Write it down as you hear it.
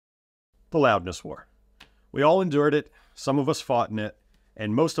The Loudness War. We all endured it, some of us fought in it,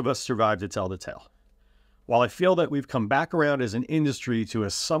 and most of us survived to tell the tale. While I feel that we've come back around as an industry to a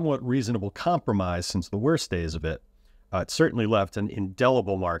somewhat reasonable compromise since the worst days of it, it certainly left an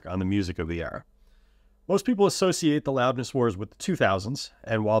indelible mark on the music of the era. Most people associate the Loudness Wars with the 2000s,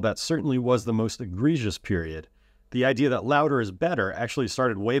 and while that certainly was the most egregious period, the idea that louder is better actually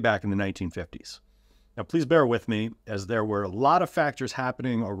started way back in the 1950s. Now, please bear with me, as there were a lot of factors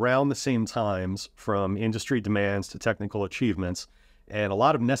happening around the same times, from industry demands to technical achievements, and a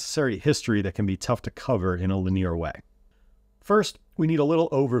lot of necessary history that can be tough to cover in a linear way. First, we need a little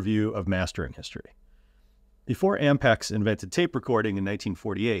overview of mastering history. Before Ampex invented tape recording in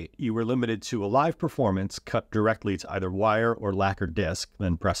 1948, you were limited to a live performance cut directly to either wire or lacquer disc,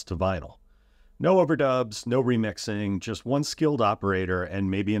 then pressed to vinyl. No overdubs, no remixing, just one skilled operator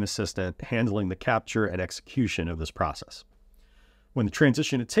and maybe an assistant handling the capture and execution of this process. When the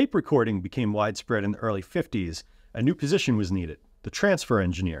transition to tape recording became widespread in the early 50s, a new position was needed, the transfer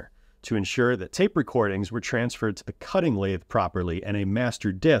engineer, to ensure that tape recordings were transferred to the cutting lathe properly and a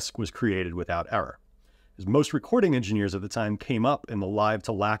master disc was created without error. As most recording engineers at the time came up in the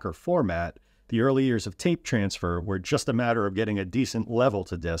live-to-lacquer format, the early years of tape transfer were just a matter of getting a decent level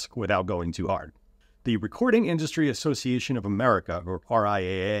to disc without going too hard. The Recording Industry Association of America, or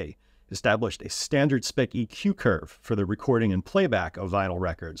RIAA, established a standard spec EQ curve for the recording and playback of vinyl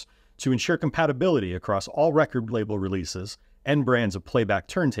records to ensure compatibility across all record label releases and brands of playback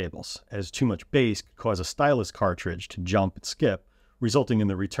turntables, as too much bass could cause a stylus cartridge to jump and skip, resulting in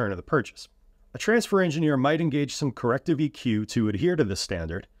the return of the purchase. A transfer engineer might engage some corrective EQ to adhere to this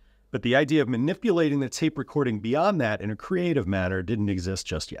standard, but the idea of manipulating the tape recording beyond that in a creative manner didn't exist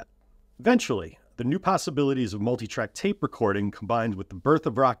just yet. Eventually, the new possibilities of multi-track tape recording combined with the birth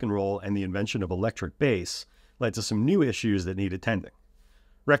of rock and roll and the invention of electric bass led to some new issues that needed tending.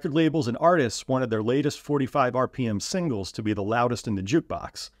 Record labels and artists wanted their latest 45 RPM singles to be the loudest in the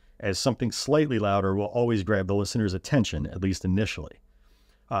jukebox, as something slightly louder will always grab the listener's attention, at least initially.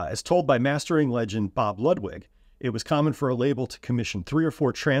 As told by mastering legend Bob Ludwig, it was common for a label to commission 3 or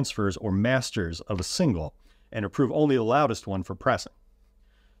 4 transfers or masters of a single and approve only the loudest one for pressing.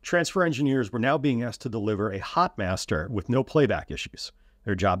 Transfer engineers were now being asked to deliver a hot master with no playback issues.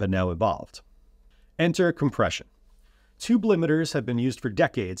 Their job had now evolved. Enter compression. Tube limiters have been used for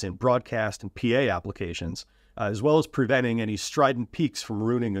decades in broadcast and PA applications, as well as preventing any strident peaks from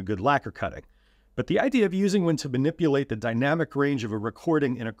ruining a good lacquer cutting. But the idea of using one to manipulate the dynamic range of a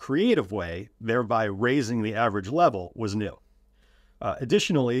recording in a creative way, thereby raising the average level, was new.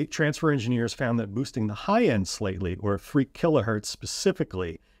 Additionally, transfer engineers found that boosting the high end slightly, or 3 kHz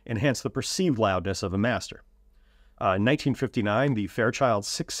specifically, enhanced the perceived loudness of a master. In 1959, the Fairchild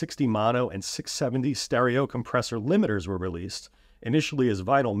 660 mono and 670 stereo compressor limiters were released, initially as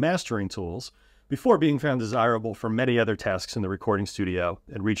vinyl mastering tools, before being found desirable for many other tasks in the recording studio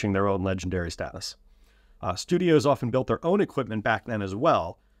and reaching their own legendary status. Studios often built their own equipment back then as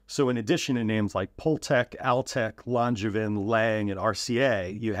well, so in addition to names like Pultec, Altec, Langevin, Lang, and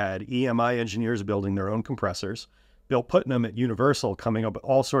RCA, you had EMI engineers building their own compressors, Bill Putnam at Universal coming up with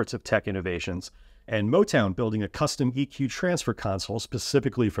all sorts of tech innovations, and Motown building a custom EQ transfer console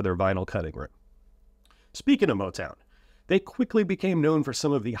specifically for their vinyl cutting room. Speaking of Motown, they quickly became known for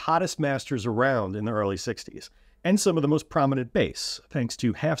some of the hottest masters around in the early 60s, and some of the most prominent bass, thanks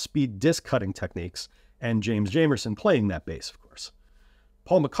to half-speed disc cutting techniques, and James Jamerson playing that bass, of course.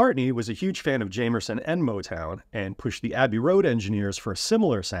 Paul McCartney was a huge fan of Jamerson and Motown, and pushed the Abbey Road engineers for a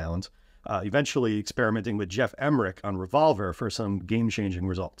similar sound, eventually experimenting with Jeff Emmerich on Revolver for some game-changing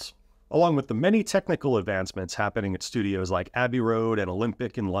results. Along with the many technical advancements happening at studios like Abbey Road and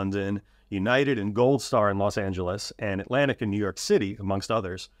Olympic in London, United and Gold Star in Los Angeles, and Atlantic in New York City, amongst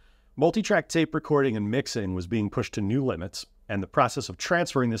others, multi-track tape recording and mixing was being pushed to new limits, and the process of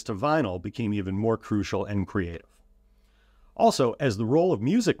transferring this to vinyl became even more crucial and creative. Also, as the role of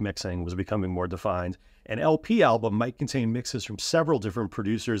music mixing was becoming more defined, an LP album might contain mixes from several different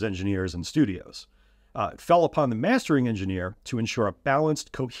producers, engineers, and studios. It fell upon the mastering engineer to ensure a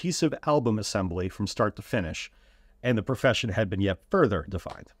balanced, cohesive album assembly from start to finish, and the profession had been yet further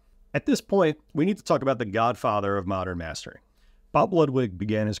defined. At this point, we need to talk about the godfather of modern mastering. Bob Ludwig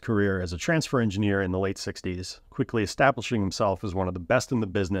began his career as a transfer engineer in the late 60s, quickly establishing himself as one of the best in the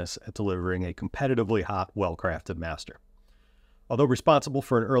business at delivering a competitively hot, well-crafted master. Although responsible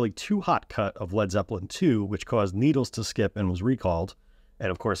for an early too hot cut of Led Zeppelin II, which caused needles to skip and was recalled, and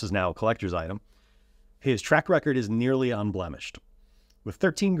of course is now a collector's item, his track record is nearly unblemished. With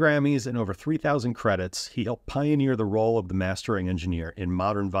 13 Grammys and over 3,000 credits, he helped pioneer the role of the mastering engineer in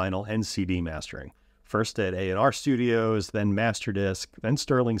modern vinyl and CD mastering, first at A&R Studios, then Masterdisc, then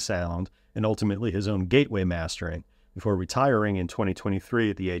Sterling Sound, and ultimately his own gateway mastering, before retiring in 2023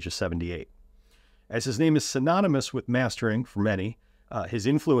 at the age of 78. As his name is synonymous with mastering for many, his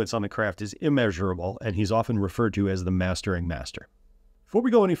influence on the craft is immeasurable, and he's often referred to as the mastering master. Before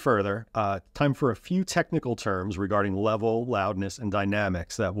we go any further, time for a few technical terms regarding level, loudness, and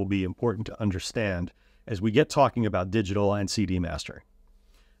dynamics that will be important to understand as we get talking about digital and CD mastering.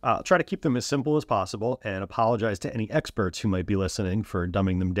 I'll try to keep them as simple as possible and apologize to any experts who might be listening for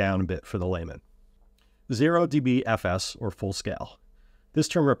dumbing them down a bit for the layman. 0 dB FS, or full scale. This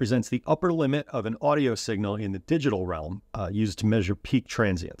term represents the upper limit of an audio signal in the digital realm used to measure peak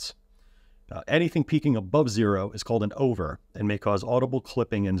transients. Anything peaking above 0 is called an over and may cause audible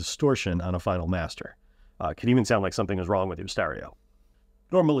clipping and distortion on a final master. It can even sound like something is wrong with your stereo.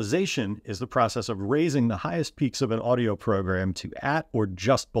 Normalization is the process of raising the highest peaks of an audio program to at or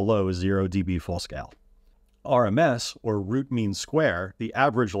just below 0 dB full scale. RMS, or root mean square, the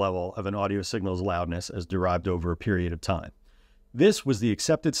average level of an audio signal's loudness as derived over a period of time. This was the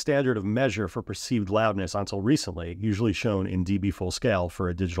accepted standard of measure for perceived loudness until recently, usually shown in dB full scale for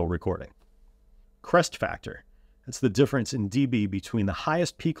a digital recording. Crest factor. That's the difference in dB between the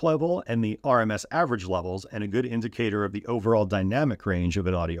highest peak level and the RMS average levels, and a good indicator of the overall dynamic range of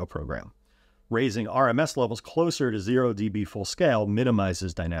an audio program. Raising RMS levels closer to 0 dB full scale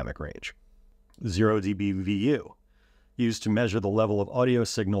minimizes dynamic range. 0 dB VU, used to measure the level of audio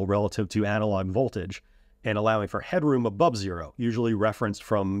signal relative to analog voltage, and allowing for headroom above 0, usually referenced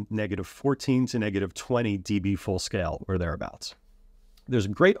from -14 to -20 dB full scale or thereabouts. There's a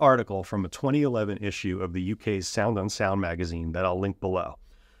great article from a 2011 issue of the UK's Sound on Sound magazine that I'll link below,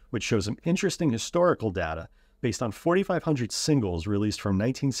 which shows some interesting historical data based on 4,500 singles released from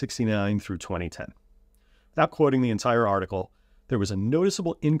 1969 through 2010. Without quoting the entire article, there was a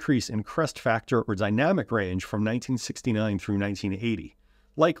noticeable increase in crest factor or dynamic range from 1969 through 1980,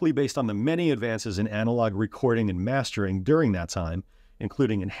 likely based on the many advances in analog recording and mastering during that time,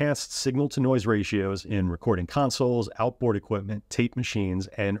 including enhanced signal-to-noise ratios in recording consoles, outboard equipment, tape machines,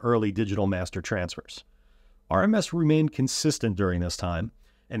 and early digital master transfers. RMS remained consistent during this time,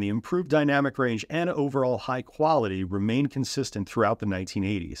 and the improved dynamic range and overall high quality remained consistent throughout the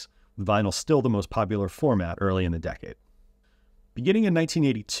 1980s, with vinyl still the most popular format early in the decade. Beginning in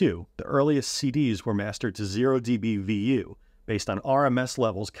 1982, the earliest CDs were mastered to 0 dB VU, based on RMS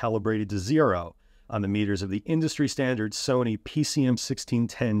levels calibrated to 0 on the meters of the industry standard Sony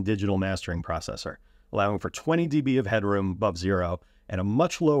PCM1610 digital mastering processor, allowing for 20 dB of headroom above 0 and a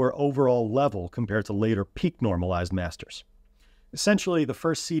much lower overall level compared to later peak normalized masters. Essentially, the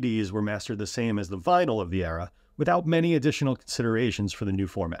first CDs were mastered the same as the vinyl of the era, without many additional considerations for the new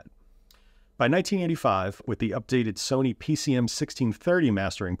format. By 1985, with the updated Sony PCM1630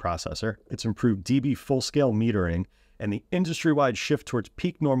 mastering processor, its improved dB full-scale metering, and the industry-wide shift towards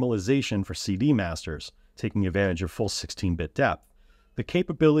peak normalization for CD masters, taking advantage of full 16-bit depth, the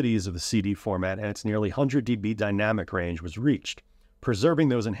capabilities of the CD format and its nearly 100 dB dynamic range was reached, preserving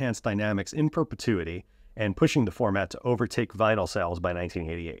those enhanced dynamics in perpetuity and pushing the format to overtake vinyl sales by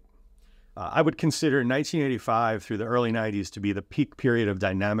 1988. I would consider 1985 through the early 90s to be the peak period of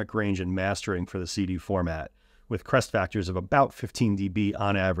dynamic range and mastering for the CD format, with crest factors of about 15 dB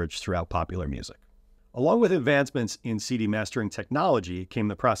on average throughout popular music. Along with advancements in CD mastering technology came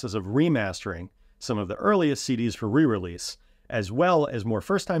the process of remastering some of the earliest CDs for re-release, as well as more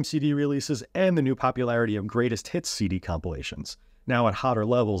first-time CD releases and the new popularity of greatest hits CD compilations, now at hotter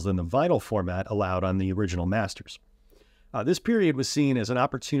levels than the vinyl format allowed on the original masters. This period was seen as an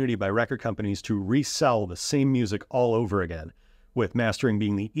opportunity by record companies to resell the same music all over again, with mastering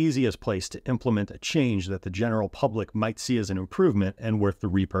being the easiest place to implement a change that the general public might see as an improvement and worth the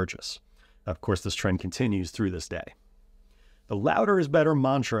repurchase. Of course, this trend continues through this day. The louder is better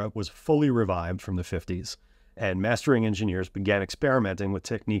mantra was fully revived from the 50s, and mastering engineers began experimenting with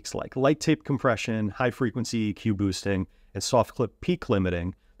techniques like light tape compression, high-frequency EQ boosting, and soft-clip peak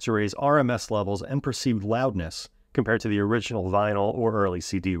limiting to raise RMS levels and perceived loudness compared to the original vinyl or early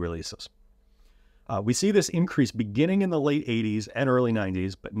CD releases. We see this increase beginning in the late 80s and early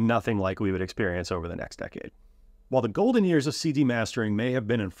 90s, but nothing like we would experience over the next decade. While the golden years of CD mastering may have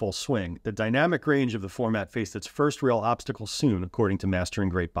been in full swing, the dynamic range of the format faced its first real obstacle soon, according to mastering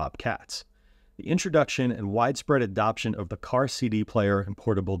great Bob Katz: the introduction and widespread adoption of the car CD player and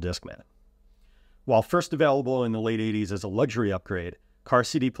portable Discman. While first available in the late 80s as a luxury upgrade, car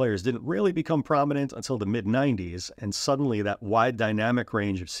CD players didn't really become prominent until the mid-90s, and suddenly that wide dynamic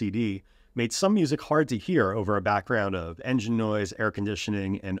range of CD made some music hard to hear over a background of engine noise, air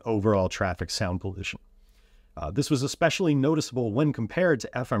conditioning, and overall traffic sound pollution. This was especially noticeable when compared to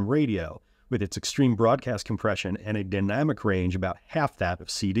FM radio, with its extreme broadcast compression and a dynamic range about half that of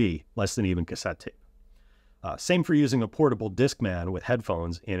CD, less than even cassette tape. Same for using a portable Discman with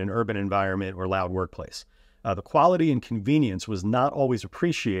headphones in an urban environment or loud workplace. The quality and convenience was not always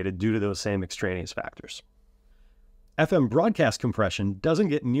appreciated due to those same extraneous factors. FM broadcast compression doesn't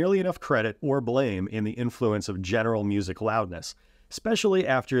get nearly enough credit or blame in the influence of general music loudness, especially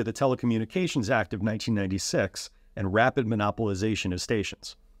after the Telecommunications Act of 1996 and rapid monopolization of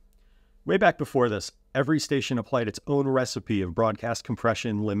stations. Way back before this, every station applied its own recipe of broadcast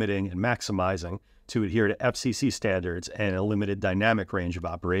compression, limiting, and maximizing to adhere to FCC standards and a limited dynamic range of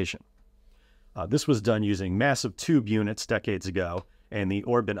operation. This was done using massive tube units decades ago and the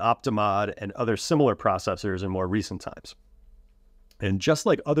Rubin Optimod and other similar processors in more recent times. And just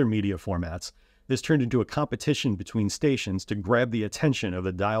like other media formats, this turned into a competition between stations to grab the attention of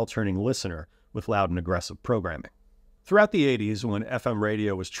the dial-turning listener with loud and aggressive programming. Throughout the 80s, when FM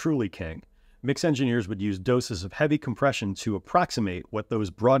radio was truly king, mix engineers would use doses of heavy compression to approximate what those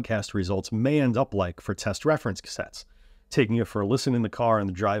broadcast results may end up like for test reference cassettes, taking it for a listen in the car on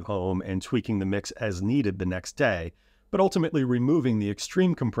the drive home and tweaking the mix as needed the next day, but ultimately removing the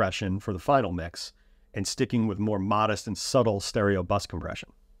extreme compression for the final mix and sticking with more modest and subtle stereo bus compression.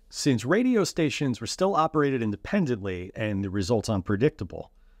 Since radio stations were still operated independently and the results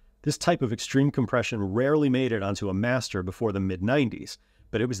unpredictable, this type of extreme compression rarely made it onto a master before the mid-90s,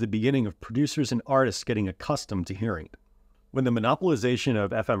 but it was the beginning of producers and artists getting accustomed to hearing it. When the monopolization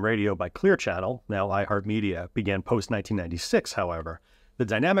of FM radio by Clear Channel, now iHeartMedia, began post-1996, however, the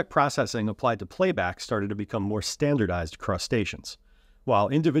dynamic processing applied to playback started to become more standardized across stations. While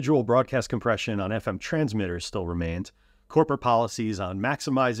individual broadcast compression on FM transmitters still remained, corporate policies on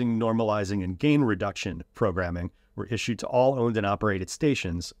maximizing, normalizing, and gain reduction programming were issued to all owned and operated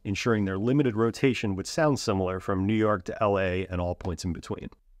stations, ensuring their limited rotation would sound similar from New York to LA and all points in between.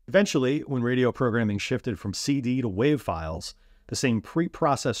 Eventually, when radio programming shifted from CD to WAV files, the same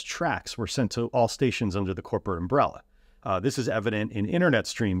pre-processed tracks were sent to all stations under the corporate umbrella. This is evident in internet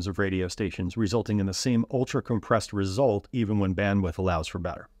streams of radio stations, resulting in the same ultra-compressed result even when bandwidth allows for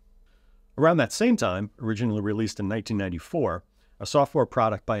better. Around that same time, originally released in 1994, a software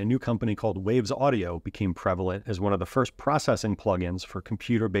product by a new company called Waves Audio became prevalent as one of the first processing plugins for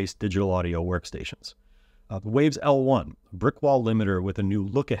computer-based digital audio workstations. The Waves L1, a brick wall limiter with a new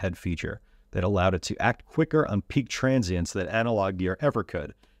look-ahead feature that allowed it to act quicker on peak transients than analog gear ever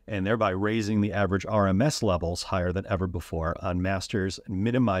could, and thereby raising the average RMS levels higher than ever before on masters and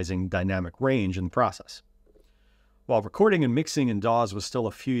minimizing dynamic range in the process. While recording and mixing in DAWs was still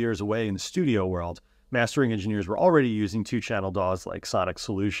a few years away in the studio world, mastering engineers were already using two-channel DAWs like Sonic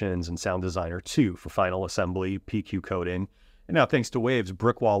Solutions and Sound Designer 2 for final assembly, PQ coding, and now thanks to Waves,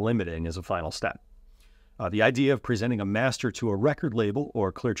 brick wall limiting is a final step. The idea of presenting a master to a record label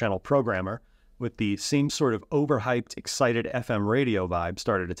or Clear Channel programmer with the same sort of overhyped, excited FM radio vibe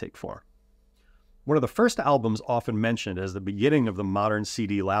started to take form. One of the first albums often mentioned as the beginning of the modern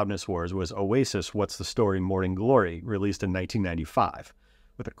CD Loudness Wars was Oasis' What's the Story Morning Glory, released in 1995,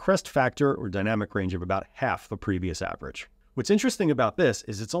 with a crest factor or dynamic range of about half the previous average. What's interesting about this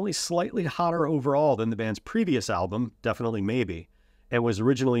is it's only slightly hotter overall than the band's previous album, Definitely Maybe, and was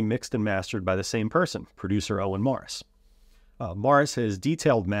originally mixed and mastered by the same person, producer Owen Morris. Morris has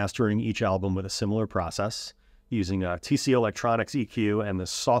detailed mastering each album with a similar process, using a TC Electronics EQ and the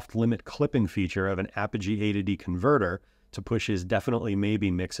soft limit clipping feature of an Apogee A to D converter to push his Definitely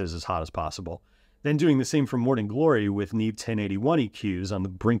Maybe mixes as hot as possible, then doing the same for Morning Glory with Neve 1081 EQs on the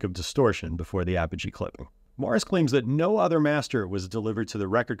brink of distortion before the Apogee clipping. Morris claims that no other master was delivered to the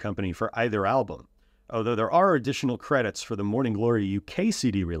record company for either album, although there are additional credits for the Morning Glory UK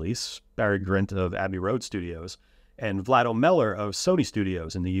CD release, Barry Grint of Abbey Road Studios, and Vlado Meller of Sony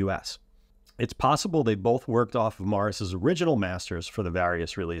Studios in the US. It's possible they both worked off of Morris's original masters for the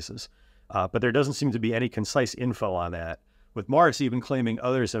various releases, but there doesn't seem to be any concise info on that, with Morris even claiming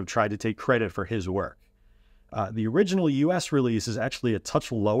others have tried to take credit for his work. The original US release is actually a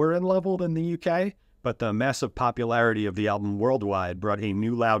touch lower in level than the UK, but the massive popularity of the album worldwide brought a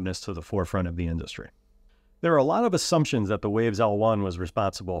new loudness to the forefront of the industry. There are a lot of assumptions that the Waves L1 was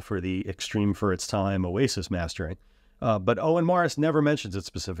responsible for the extreme for its time Oasis mastering, but Owen Morris never mentions it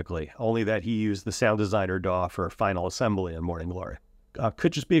specifically, only that he used the Sound Designer DAW for final assembly in Morning Glory.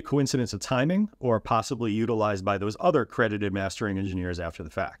 Could just be a coincidence of timing, or possibly utilized by those other credited mastering engineers after the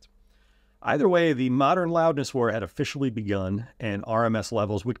fact. Either way, the modern loudness war had officially begun, and RMS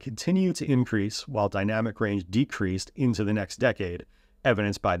levels would continue to increase while dynamic range decreased into the next decade,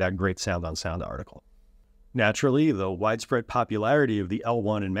 evidenced by that great Sound on Sound article. Naturally, the widespread popularity of the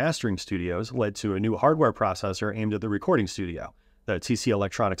L1 in mastering studios led to a new hardware processor aimed at the recording studio, the TC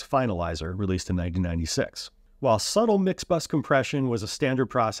Electronics Finalizer, released in 1996. While subtle mix bus compression was a standard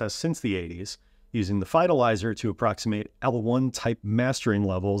process since the 80s, using the Finalizer to approximate L1 type mastering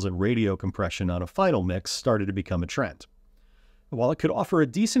levels and radio compression on a final mix started to become a trend. While it could offer a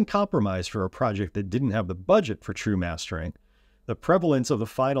decent compromise for a project that didn't have the budget for true mastering, the prevalence of the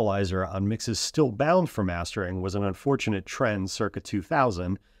Finalizer on mixes still bound for mastering was an unfortunate trend circa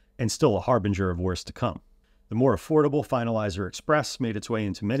 2000 and still a harbinger of worse to come. The more affordable Finalizer Express made its way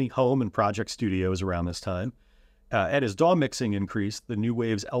into many home and project studios around this time. And as DAW mixing increased, the New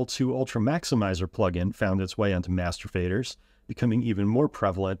Wave's L2 Ultra Maximizer plugin found its way onto master faders, becoming even more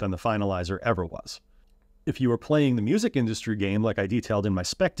prevalent than the Finalizer ever was. If you were playing the music industry game like I detailed in my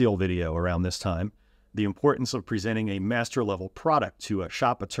spec deal video around this time, the importance of presenting a master-level product to a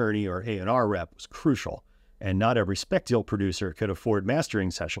shop attorney or A&R rep was crucial, and not every spec deal producer could afford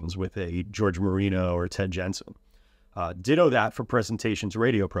mastering sessions with a George Marino or Ted Jensen. Ditto that for presentation to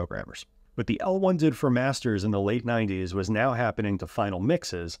radio programmers. What the L1 did for masters in the late 90s was now happening to final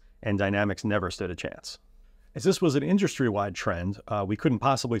mixes, and Dynamics never stood a chance. As this was an industry-wide trend, we couldn't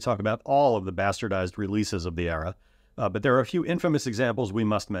possibly talk about all of the bastardized releases of the era, but there are a few infamous examples we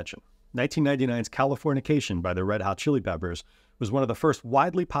must mention. 1999's Californication by the Red Hot Chili Peppers was one of the first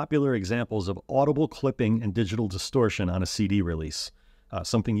widely popular examples of audible clipping and digital distortion on a CD release,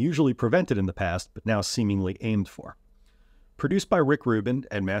 something usually prevented in the past, but now seemingly aimed for. Produced by Rick Rubin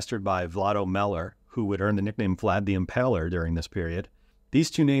and mastered by Vlado Meller, who would earn the nickname Vlad the Impaler during this period, these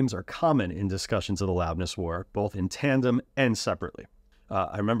two names are common in discussions of the Loudness War, both in tandem and separately.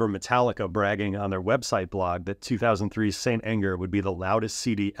 I remember Metallica bragging on their website blog that 2003's St. Anger would be the loudest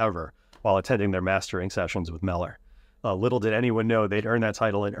CD ever while attending their mastering sessions with Meller. Little did anyone know they'd earn that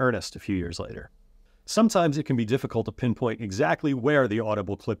title in earnest a few years later. Sometimes it can be difficult to pinpoint exactly where the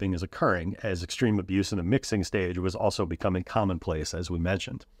audible clipping is occurring, as extreme abuse in the mixing stage was also becoming commonplace, as we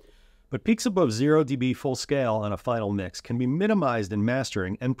mentioned. But peaks above 0 dB full scale on a final mix can be minimized in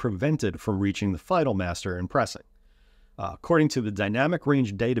mastering and prevented from reaching the final master in pressing. According to the Dynamic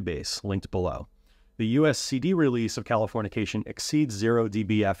Range database linked below, the US CD release of Californication exceeds 0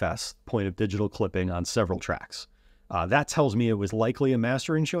 dBFS, point of digital clipping, on several tracks. That tells me it was likely a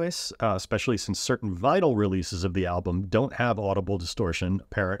mastering choice, especially since certain vinyl releases of the album don't have audible distortion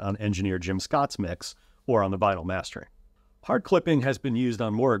apparent on engineer Jim Scott's mix or on the vinyl mastering. Hard clipping has been used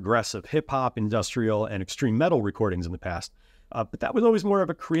on more aggressive hip-hop, industrial, and extreme metal recordings in the past, but that was always more of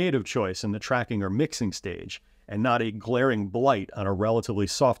a creative choice in the tracking or mixing stage, and not a glaring blight on a relatively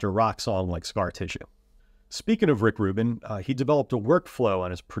softer rock song like Scar Tissue. Speaking of Rick Rubin, he developed a workflow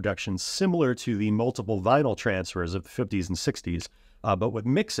on his production similar to the multiple vinyl transfers of the 50s and 60s, but with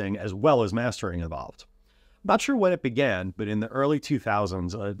mixing as well as mastering involved. Not sure when it began, but in the early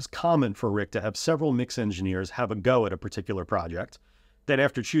 2000s, it was common for Rick to have several mix engineers have a go at a particular project, then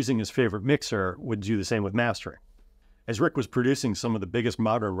after choosing his favorite mixer, would do the same with mastering. As Rick was producing some of the biggest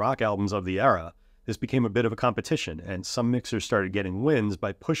modern rock albums of the era, this became a bit of a competition, and some mixers started getting wins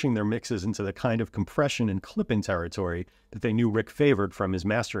by pushing their mixes into the kind of compression and clipping territory that they knew Rick favored from his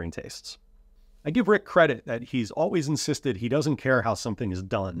mastering tastes. I give Rick credit that he's always insisted he doesn't care how something is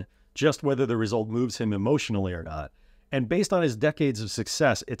done, just whether the result moves him emotionally or not, and based on his decades of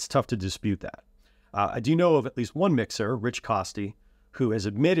success, it's tough to dispute that. I do know of at least one mixer, Rich Costi, who has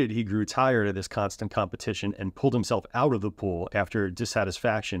admitted he grew tired of this constant competition and pulled himself out of the pool after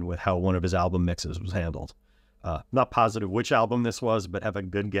dissatisfaction with how one of his album mixes was handled. Not positive which album this was, but have a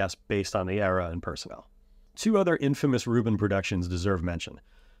good guess based on the era and personnel. Two other infamous Rubin productions deserve mention.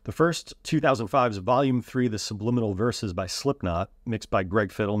 The first, 2005's Volume 3, The Subliminal Verses by Slipknot, mixed by Greg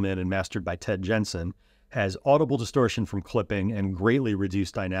Fiddleman and mastered by Ted Jensen, has audible distortion from clipping and greatly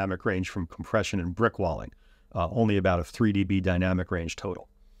reduced dynamic range from compression and brickwalling, only about a 3 dB dynamic range total.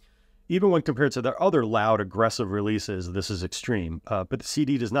 Even when compared to their other loud, aggressive releases, this is extreme, but the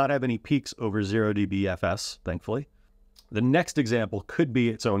CD does not have any peaks over 0 dBFS, thankfully. The next example could be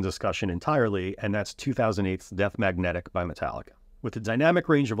its own discussion entirely, and that's 2008's Death Magnetic by Metallica. With a dynamic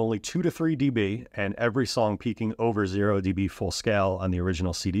range of only 2 to 3 dB and every song peaking over 0 dB full scale on the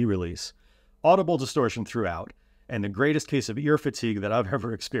original CD release, audible distortion throughout, and the greatest case of ear fatigue that I've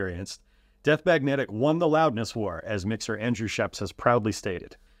ever experienced, Death Magnetic won the Loudness War, as mixer Andrew Sheps has proudly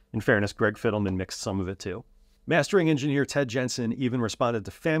stated. In fairness, Greg Fiddleman mixed some of it too. Mastering engineer Ted Jensen even responded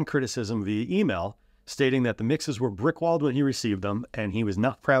to fan criticism via email, stating that the mixes were brickwalled when he received them, and he was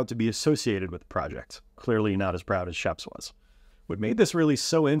not proud to be associated with the project. Clearly not as proud as Sheps was. What made this release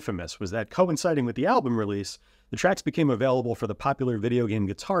so infamous was that, coinciding with the album release, the tracks became available for the popular video game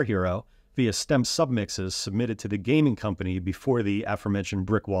Guitar Hero via stem submixes submitted to the gaming company before the aforementioned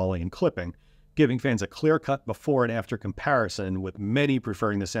brickwalling and clipping, giving fans a clear-cut before and after comparison, with many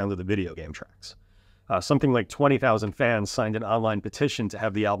preferring the sound of the video game tracks. Something like 20,000 fans signed an online petition to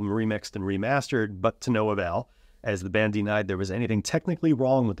have the album remixed and remastered, but to no avail, as the band denied there was anything technically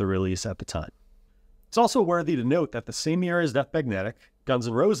wrong with the release at the time. It's also worthy to note that the same year as Death Magnetic, Guns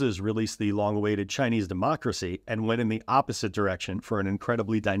N' Roses released the long-awaited Chinese Democracy and went in the opposite direction for an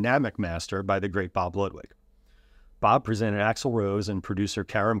incredibly dynamic master by the great Bob Ludwig. Bob presented Axl Rose and producer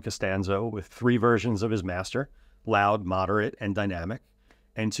Karim Costanzo with 3 versions of his master, loud, moderate, and dynamic,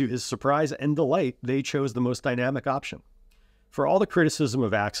 and to his surprise and delight, they chose the most dynamic option. For all the criticism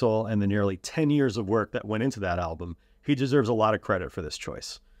of Axl and the nearly 10 years of work that went into that album, he deserves a lot of credit for this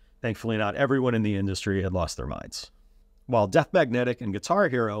choice. Thankfully, not everyone in the industry had lost their minds. While Death Magnetic and Guitar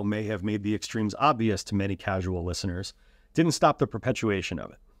Hero may have made the extremes obvious to many casual listeners, it didn't stop the perpetuation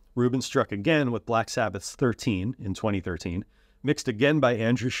of it. Rubin struck again with Black Sabbath's 13 in 2013, mixed again by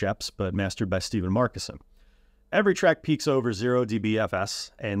Andrew Sheps, but mastered by Stephen Markison. Every track peaks over 0 dB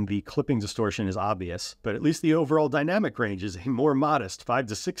FS, and the clipping distortion is obvious, but at least the overall dynamic range is a more modest 5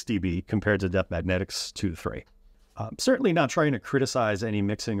 to 6 dB compared to Death Magnetic's 2 to 3. I'm certainly not trying to criticize any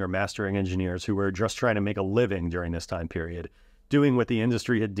mixing or mastering engineers who were just trying to make a living during this time period, doing what the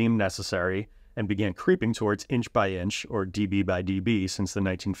industry had deemed necessary and began creeping towards inch by inch or dB by dB since the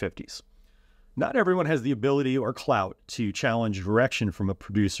 1950s. Not everyone has the ability or clout to challenge direction from a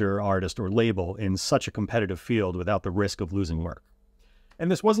producer, artist, or label in such a competitive field without the risk of losing work.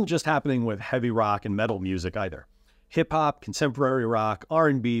 And this wasn't just happening with heavy rock and metal music either. Hip-hop, contemporary rock,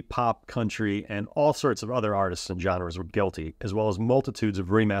 R&B, pop, country, and all sorts of other artists and genres were guilty, as well as multitudes of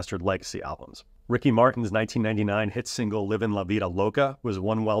remastered legacy albums. Ricky Martin's 1999 hit single Livin' La Vida Loca was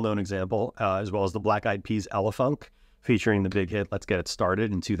one well-known example, as well as the Black Eyed Peas' Elefunk, featuring the big hit Let's Get It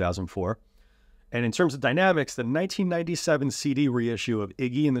Started in 2004. And in terms of dynamics, the 1997 CD reissue of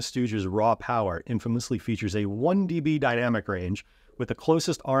Iggy and the Stooges' Raw Power infamously features a 1 dB dynamic range with the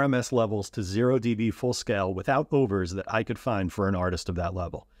closest RMS levels to 0 dB full scale without overs that I could find for an artist of that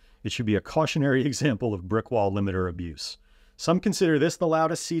level. It should be a cautionary example of brick wall limiter abuse. Some consider this the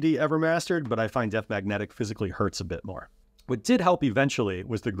loudest CD ever mastered, but I find Death Magnetic physically hurts a bit more. What did help eventually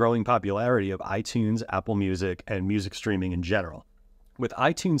was the growing popularity of iTunes, Apple Music, and music streaming in general. With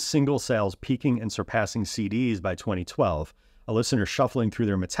iTunes single sales peaking and surpassing CDs by 2012, a listener shuffling through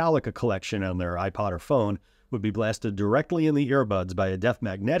their Metallica collection on their iPod or phone would be blasted directly in the earbuds by a Death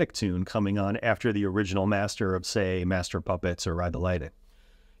Magnetic tune coming on after the original master of, say, Master Puppets or Ride the Lightning.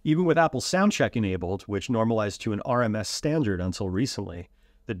 Even with Apple's SoundCheck enabled, which normalized to an RMS standard until recently,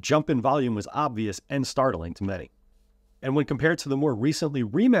 the jump in volume was obvious and startling to many. And when compared to the more recently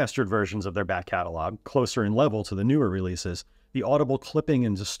remastered versions of their back catalog, closer in level to the newer releases, the audible clipping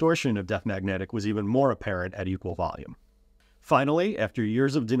and distortion of Death Magnetic was even more apparent at equal volume. Finally, after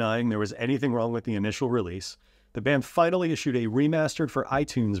years of denying there was anything wrong with the initial release, the band finally issued a remastered for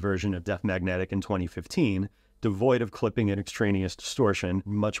iTunes version of Death Magnetic in 2015, devoid of clipping and extraneous distortion,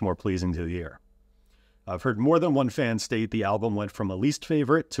 much more pleasing to the ear. I've heard more than one fan state the album went from a least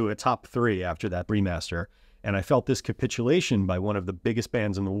favorite to a top 3 after that remaster, and I felt this capitulation by one of the biggest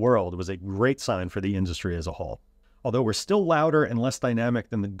bands in the world was a great sign for the industry as a whole. Although we're still louder and less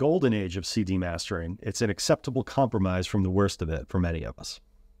dynamic than the golden age of CD mastering, it's an acceptable compromise from the worst of it for many of us.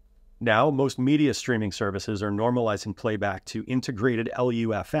 Now, most media streaming services are normalizing playback to integrated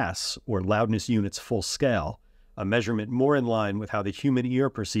LUFS, or loudness units full scale, a measurement more in line with how the human ear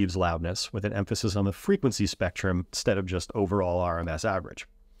perceives loudness, with an emphasis on the frequency spectrum instead of just overall RMS average.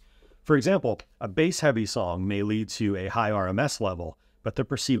 For example, a bass-heavy song may lead to a high RMS level, but the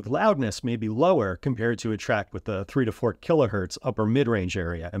perceived loudness may be lower compared to a track with the 3 to 4 kilohertz upper mid-range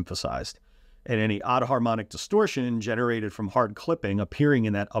area emphasized, and any odd harmonic distortion generated from hard clipping appearing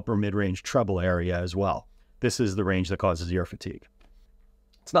in that upper mid-range treble area as well. This is the range that causes ear fatigue.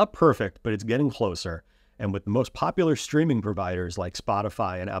 It's not perfect, but it's getting closer, and with the most popular streaming providers like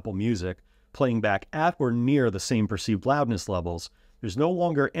Spotify and Apple Music playing back at or near the same perceived loudness levels, there's no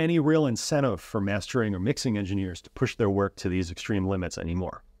longer any real incentive for mastering or mixing engineers to push their work to these extreme limits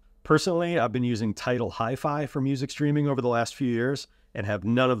anymore. Personally, I've been using Tidal Hi-Fi for music streaming over the last few years and have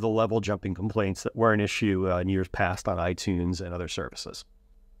none of the level jumping complaints that were an issue in years past on iTunes and other services.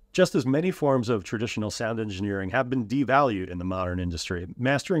 Just as many forms of traditional sound engineering have been devalued in the modern industry,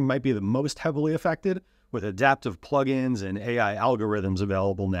 mastering might be the most heavily affected, with adaptive plugins and AI algorithms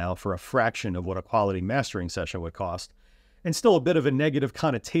available now for a fraction of what a quality mastering session would cost, and still a bit of a negative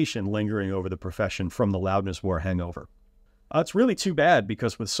connotation lingering over the profession from the Loudness War hangover. It's really too bad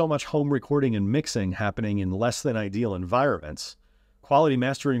because with so much home recording and mixing happening in less than ideal environments, quality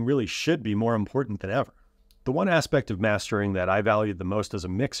mastering really should be more important than ever. The one aspect of mastering that I valued the most as a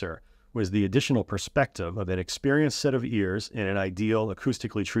mixer was the additional perspective of an experienced set of ears in an ideal,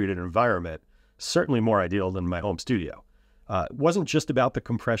 acoustically treated environment, certainly more ideal than my home studio. It wasn't just about the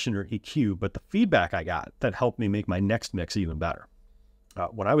compression or EQ, but the feedback I got that helped me make my next mix even better.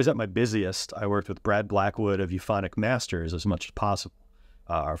 When I was at my busiest, I worked with Brad Blackwood of Euphonic Masters as much as possible.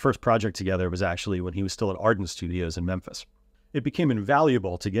 Our first project together was actually when he was still at Ardent Studios in Memphis. It became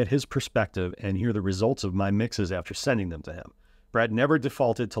invaluable to get his perspective and hear the results of my mixes after sending them to him. Brad never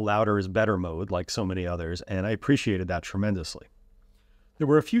defaulted to louder is better mode like so many others, and I appreciated that tremendously. There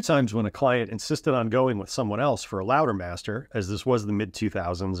were a few times when a client insisted on going with someone else for a louder master, as this was the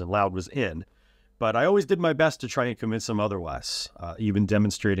mid-2000s and loud was in, but I always did my best to try and convince them otherwise, even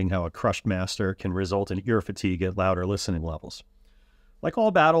demonstrating how a crushed master can result in ear fatigue at louder listening levels. Like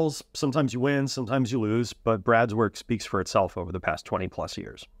all battles, sometimes you win, sometimes you lose, but Brad's work speaks for itself over the past 20-plus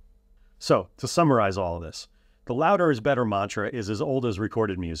years. So, to summarize all of this, the louder is better mantra is as old as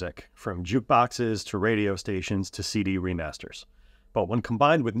recorded music, from jukeboxes to radio stations to CD remasters. But when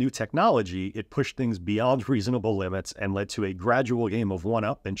combined with new technology, it pushed things beyond reasonable limits and led to a gradual game of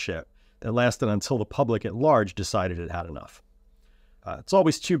one-upmanship that lasted until the public at large decided it had enough. It's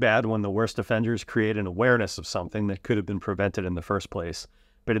always too bad when the worst offenders create an awareness of something that could have been prevented in the first place,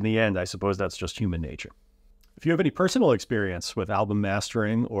 but in the end, I suppose that's just human nature. If you have any personal experience with album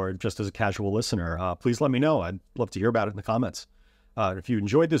mastering or just as a casual listener, please let me know. I'd love to hear about it in the comments. If you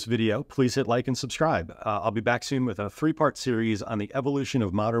enjoyed this video, please hit like and subscribe. I'll be back soon with a 3-part series on the evolution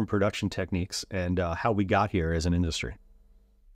of modern production techniques and how we got here as an industry.